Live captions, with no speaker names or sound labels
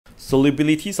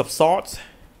Solubilities of salts.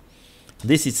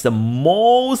 This is the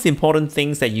most important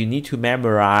things that you need to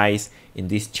memorize in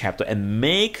this chapter, and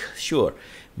make sure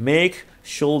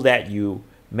that you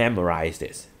memorize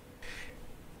this.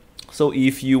 So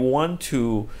if you want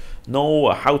to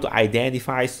know how to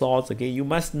identify salts, okay, you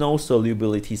must know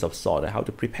solubilities of salt. How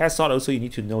to prepare salt, also you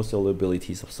need to know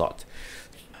solubilities of salt.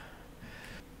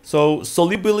 So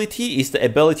solubility is the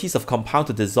abilities of compound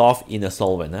to dissolve in a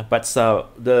solvent, but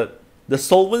the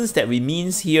solvents that we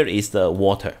means here is the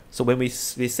water. So when we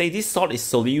say this salt is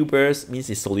soluble, means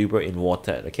it's soluble in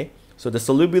water. Okay, so the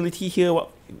solubility here,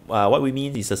 what we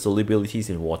mean is the solubilities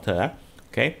in water.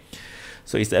 Okay,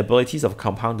 so it's the abilities of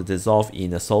compound to dissolve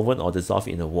in a solvent or dissolve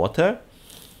in the water.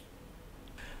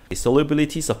 The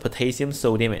solubilities of potassium,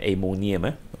 sodium, and ammonium.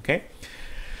 Okay,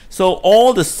 so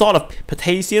all the sort of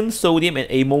potassium, sodium, and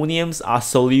ammoniums are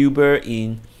soluble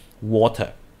in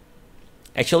water.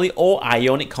 Actually, all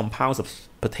ionic compounds of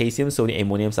potassium, sodium,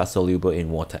 ammoniums are soluble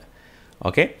in water.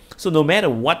 Okay, so no matter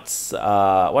what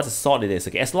the salt it is,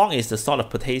 okay, as long as the salt of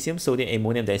potassium, sodium,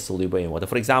 ammonium, they're soluble in water.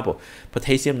 For example,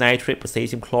 potassium nitrate,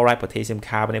 potassium chloride, potassium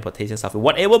carbonate, potassium sulfate,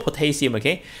 whatever potassium,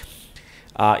 okay,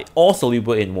 all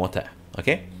soluble in water.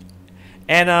 Okay,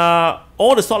 and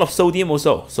all the salt of sodium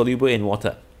also soluble in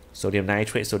water. Sodium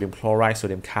nitrate, sodium chloride,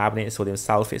 sodium carbonate, sodium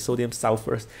sulfate, sodium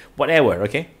sulfurs, whatever.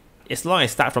 Okay, as long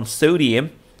as start from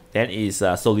sodium, then is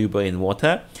soluble in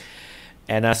water.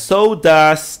 And so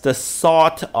does the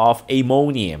salt of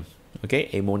ammonium. Okay,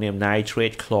 ammonium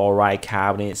nitrate, chloride,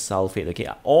 carbonate, sulfate, okay,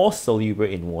 are all soluble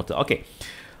in water. Okay,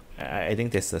 I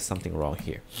think there's something wrong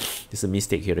here. There's a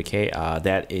mistake here, okay.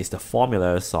 That is the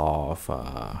formulas of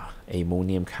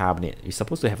ammonium carbonate. You're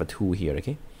supposed to have a 2 here,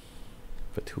 okay.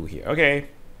 For 2 here, okay.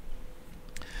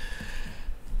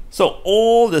 So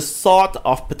all the salt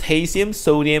of potassium,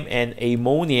 sodium, and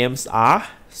ammoniums are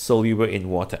soluble in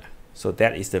water. So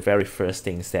that is the very first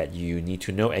things that you need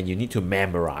to know, and you need to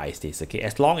memorize this. Okay,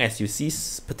 as long as you see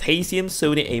potassium,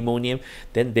 sodium, ammonium,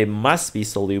 then they must be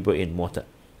soluble in water.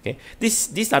 Okay,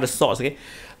 these are the salts. Okay,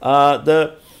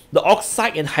 the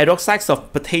oxide and hydroxides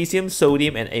of potassium,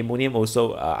 sodium, and ammonium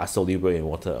also are soluble in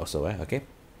water. Also, okay,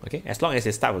 as long as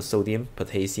they start with sodium,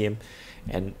 potassium,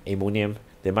 and ammonium,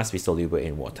 they must be soluble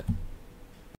in water.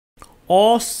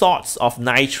 All salts of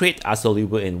nitrate are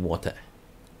soluble in water.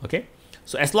 Okay,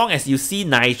 so as long as you see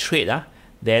nitrate,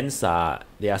 then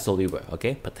they are soluble.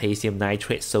 Okay, potassium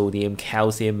nitrate, sodium,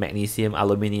 calcium, magnesium,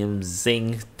 aluminium,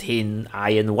 zinc, tin,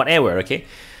 iron, whatever. Okay,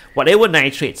 whatever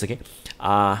nitrates, okay,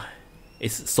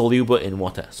 is soluble in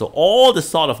water. So all the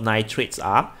sort of nitrates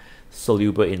are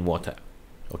soluble in water.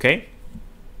 Okay.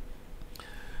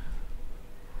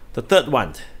 The third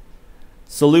one,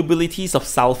 solubilities of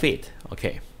sulfate.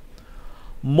 Okay,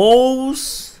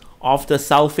 most of the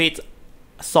sulfate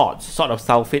sort of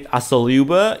sulfate are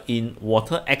soluble in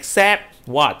water, except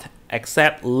what?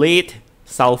 Except lead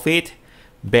sulfate,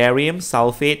 barium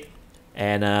sulfate,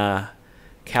 and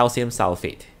calcium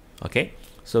sulfate. Okay,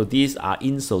 so these are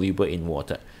insoluble in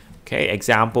water. Okay,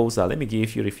 examples. Let me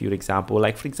give you a few examples.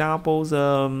 Like for examples,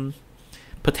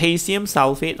 potassium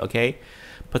sulfate. Okay.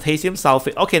 Potassium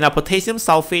sulfate. Okay, now potassium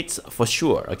sulfate for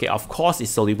sure. Okay, of course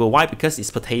it's soluble. Why? Because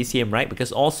it's potassium, right?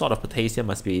 Because all sort of potassium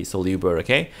must be soluble.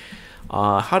 Okay.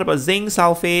 How about zinc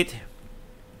sulfate?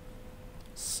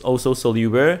 Also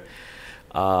soluble.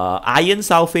 Iron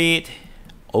sulfate,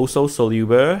 also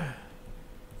soluble.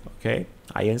 Okay,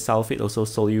 iron sulfate also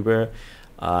soluble.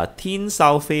 Tin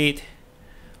sulfate,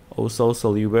 also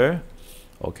soluble.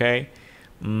 Okay.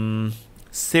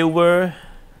 Silver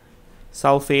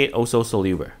sulfate, also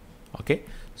soluble. Okay,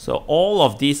 so all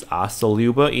of these are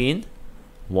soluble in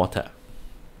water.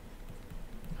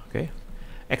 Okay,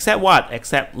 except what?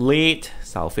 Except lead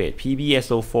sulfate,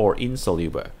 PbSO4,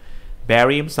 insoluble.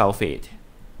 Barium sulfate,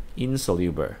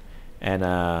 insoluble. And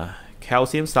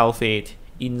calcium sulfate,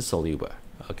 insoluble.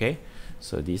 Okay,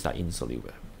 so these are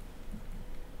insoluble.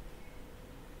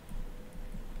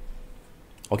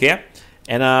 Okay,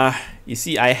 and you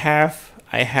see I have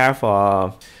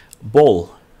a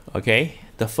bowl. Okay,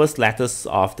 the first letters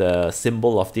of the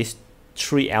symbol of these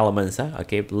 3 elements.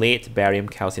 Okay, lead, barium,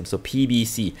 calcium. So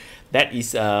PbC. That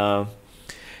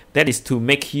is to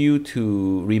make you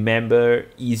to remember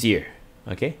easier.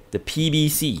 Okay, the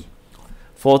PbC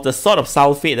for the sort of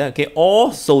sulfate. Okay,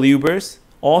 all soluble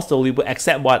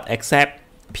except what? Except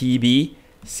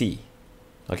PbC.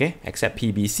 Okay, except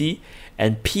PbC,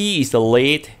 and P is the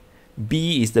lead,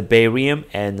 B is the barium,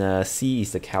 and C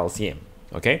is the calcium.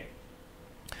 Okay.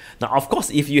 Now, of course,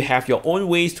 if you have your own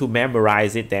ways to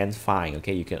memorize it, then fine.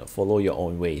 Okay, you can follow your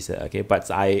own ways. Okay,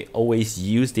 but I always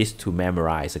use this to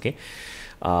memorize. Okay,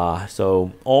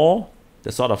 so all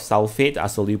the salt of sulfate are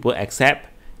soluble except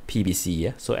PBC.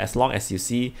 Yeah? So as long as you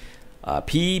see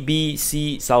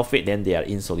PBC sulfate, then they are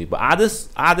insoluble. Other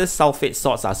sulfate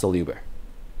salts are soluble.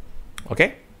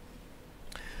 Okay.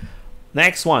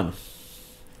 Next one,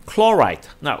 chloride.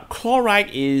 Now chloride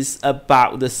is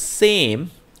about the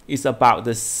same. It's about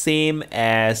the same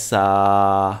as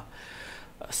sulfate.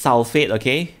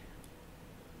 Okay.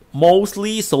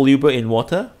 Mostly soluble in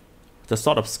water. The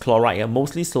salt of chloride, yeah,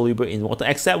 mostly soluble in water,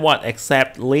 except what?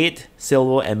 Except lead,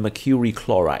 silver, and mercury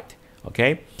chloride.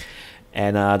 Okay.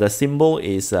 And the symbol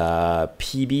is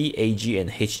Pb, Ag, and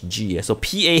Hg. So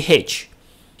PaH.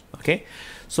 Okay.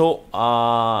 So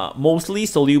mostly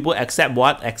soluble except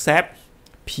what? Except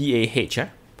PaH.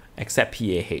 Except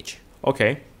PaH.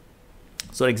 Okay.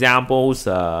 So examples.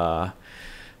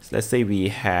 Let's say we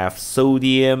have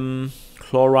sodium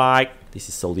chloride. This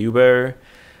is soluble.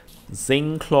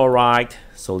 Zinc chloride,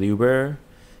 soluble.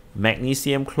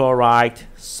 Magnesium chloride,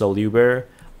 soluble.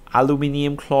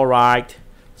 Aluminium chloride,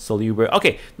 soluble.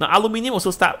 Okay, now aluminium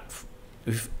also start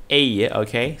with A, yeah?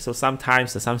 Okay, so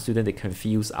sometimes some students they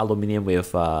confuse aluminium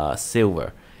with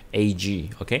silver,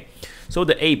 Ag. Okay, so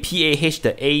the A, PaH,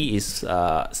 the A is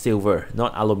silver,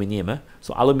 not aluminium.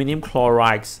 So aluminium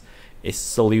chloride is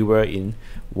soluble in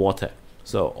water.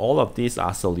 So all of these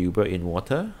are soluble in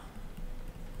water.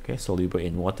 Okay, soluble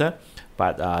in water.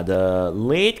 But the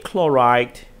lead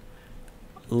chloride,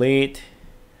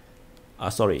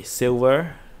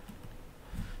 silver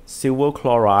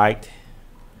chloride,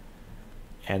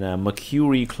 and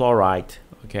mercury chloride.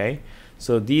 Okay,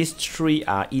 so these three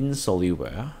are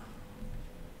insoluble.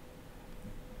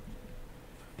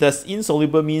 Does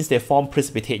insoluble means they form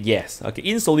precipitate? Yes. Okay,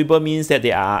 insoluble means that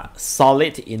they are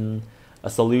solid in a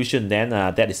solution, then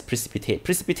that is precipitate.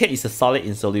 Precipitate is a solid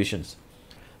in solutions.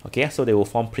 Okay, so they will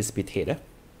form precipitate.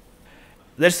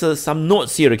 There's some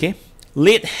notes here. Okay,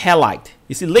 lead halide.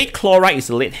 You see, lead chloride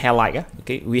is a lead halide.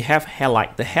 Okay, we have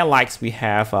halide. The halides we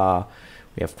have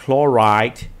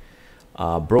chloride,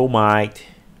 bromide,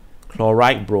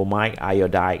 chloride, bromide,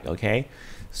 iodide. Okay,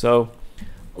 so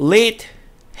lead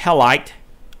halide,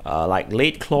 like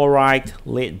lead chloride,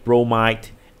 lead bromide,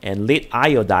 and lead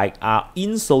iodide are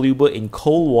insoluble in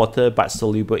cold water but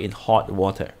soluble in hot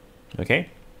water. Okay.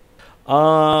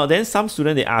 Then some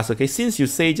students they ask, okay, since you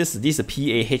say just this is a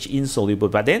PaH insoluble,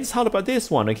 but then how about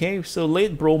this one? Okay, so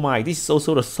lead bromide, this is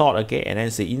also the salt, okay, and then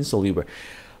say insoluble.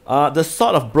 The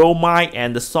salt of bromide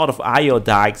and the salt of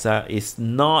iodide is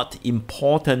not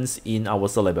important in our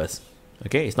syllabus.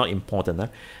 Okay, it's not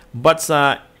important. But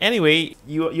anyway,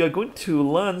 you're going to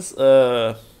learn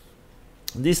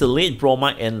this lead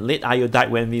bromide and lead iodide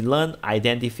when we learn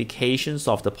identifications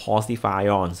of the positive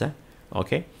ions.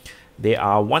 Okay. There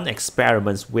are one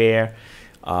experiments where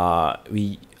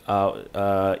it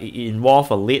involve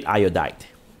a lead iodide.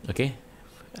 Okay,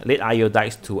 lead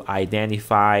iodide to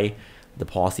identify the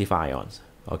positive ions.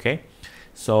 Okay,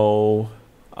 so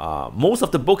most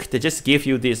of the book they just give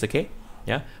you this. Okay,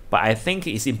 yeah, but I think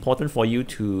it's important for you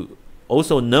to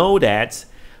also know that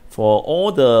for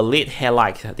all the lead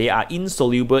halides, they are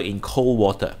insoluble in cold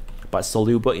water but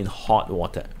soluble in hot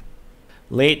water.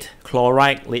 Lead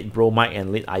chloride, lead bromide,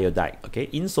 and lead iodide. Okay,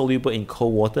 insoluble in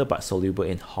cold water but soluble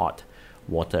in hot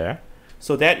water.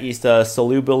 So that is the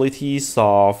solubilities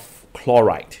of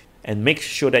chloride, and make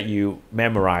sure that you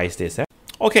memorize this.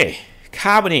 Okay,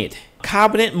 carbonate.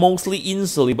 Carbonate mostly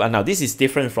insoluble. Now this is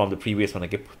different from the previous one.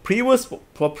 Okay,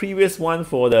 previous one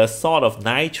for the salt of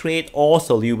nitrate, all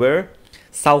soluble.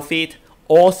 Sulfate,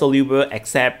 all soluble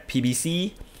except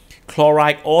PBC.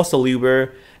 Chloride, all soluble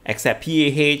except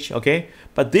PaH. Okay.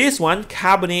 But this one,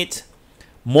 carbonate,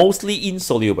 mostly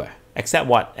insoluble. Except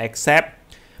what? Except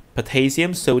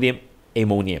potassium, sodium,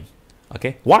 ammonium.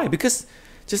 Okay. Why? Because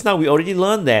just now we already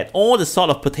learned that all the salt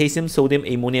of potassium, sodium,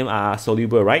 ammonium are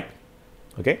soluble, right?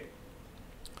 Okay.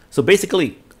 So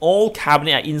basically, all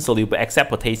carbonate are insoluble except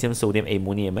potassium, sodium,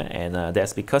 ammonium. And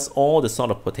that's because all the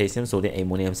salt of potassium, sodium,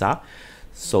 ammonium are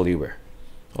soluble.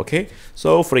 Okay.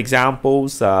 So for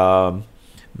examples,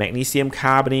 magnesium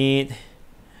carbonate,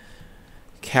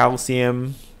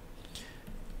 calcium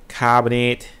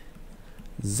carbonate,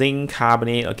 zinc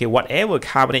carbonate, okay, whatever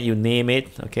carbonate you name it,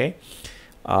 okay,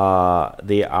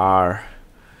 they are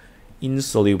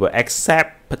insoluble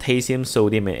except potassium,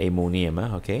 sodium, and ammonium.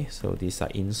 Okay, so these are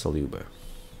insoluble.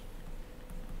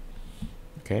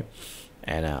 Okay,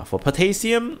 and for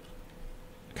potassium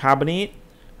carbonate,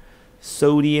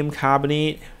 sodium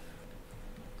carbonate,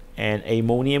 and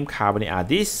ammonium carbonate,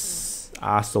 these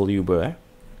are soluble.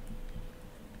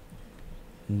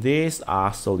 These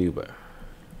are soluble.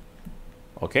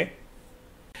 Okay,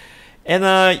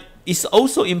 and it's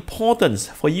also important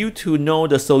for you to know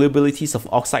the solubilities of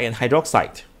oxide and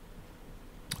hydroxide.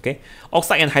 Okay,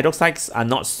 oxide and hydroxides are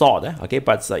not salt, okay,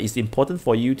 but it's important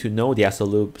for you to know their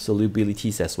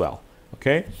solubilities as well.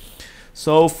 Okay,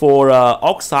 so for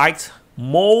oxides,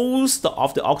 most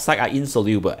of the oxide are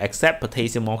insoluble except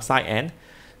potassium oxide and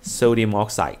sodium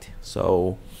oxide.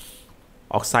 So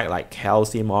oxide like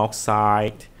calcium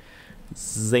oxide,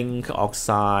 zinc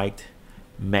oxide,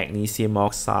 magnesium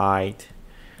oxide,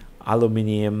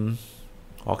 aluminum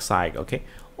oxide, okay,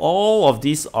 all of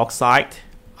these oxide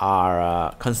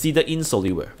are considered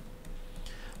insoluble.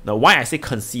 Now, why I say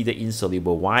considered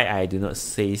insoluble, why I do not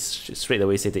say straight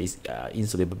away say that it's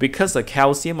insoluble, because the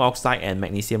calcium oxide and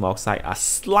magnesium oxide are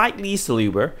slightly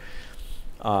soluble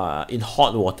in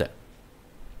hot water.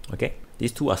 Okay,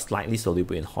 these two are slightly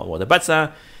soluble in hot water, but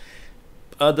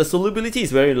the solubility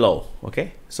is very low.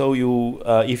 Okay, so you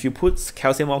if you put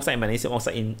calcium oxide and magnesium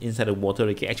oxide inside the water,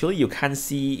 okay, actually you can't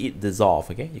see it dissolve.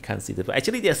 Okay, you can't see it.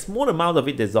 Actually, there's a small amount of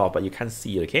it dissolve, but you can't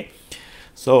see it. Okay,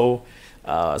 so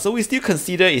we still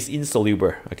consider it's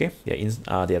insoluble. Okay, they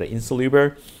are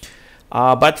insoluble.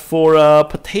 But for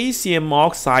potassium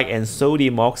oxide and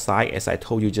sodium oxide, as I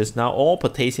told you just now, all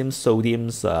potassium,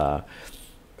 sodium's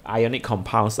ionic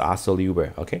compounds are soluble.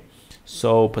 Okay.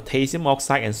 So potassium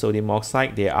oxide and sodium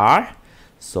oxide, they are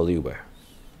soluble.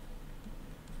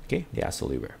 Okay, they are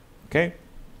soluble. Okay.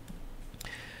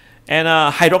 And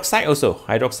hydroxide also.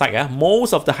 Hydroxide,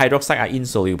 most of the hydroxide are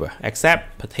insoluble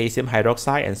except potassium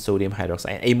hydroxide and sodium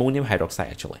hydroxide and ammonium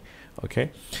hydroxide actually. Okay.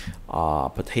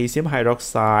 Potassium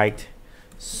hydroxide,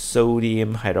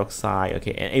 sodium hydroxide,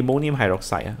 okay, and ammonium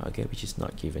hydroxide, okay, which is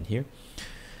not given here.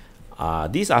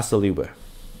 These are soluble.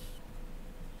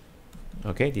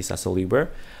 Okay, these are soluble.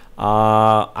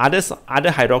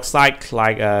 Other hydroxide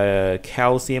like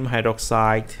calcium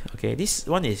hydroxide. Okay, this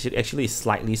one is actually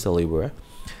slightly soluble.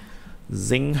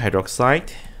 Zinc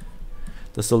hydroxide.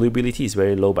 The solubility is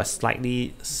very low, but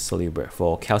slightly soluble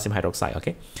for calcium hydroxide.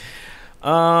 Okay.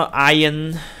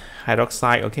 Iron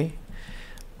hydroxide. Okay.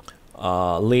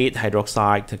 Lead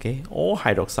hydroxide. Okay. All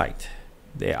hydroxide,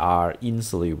 they are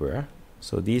insoluble.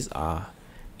 So these are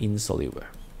insoluble.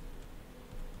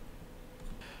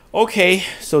 Okay,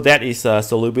 so that is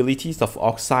solubilities of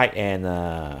oxide and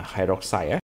hydroxide.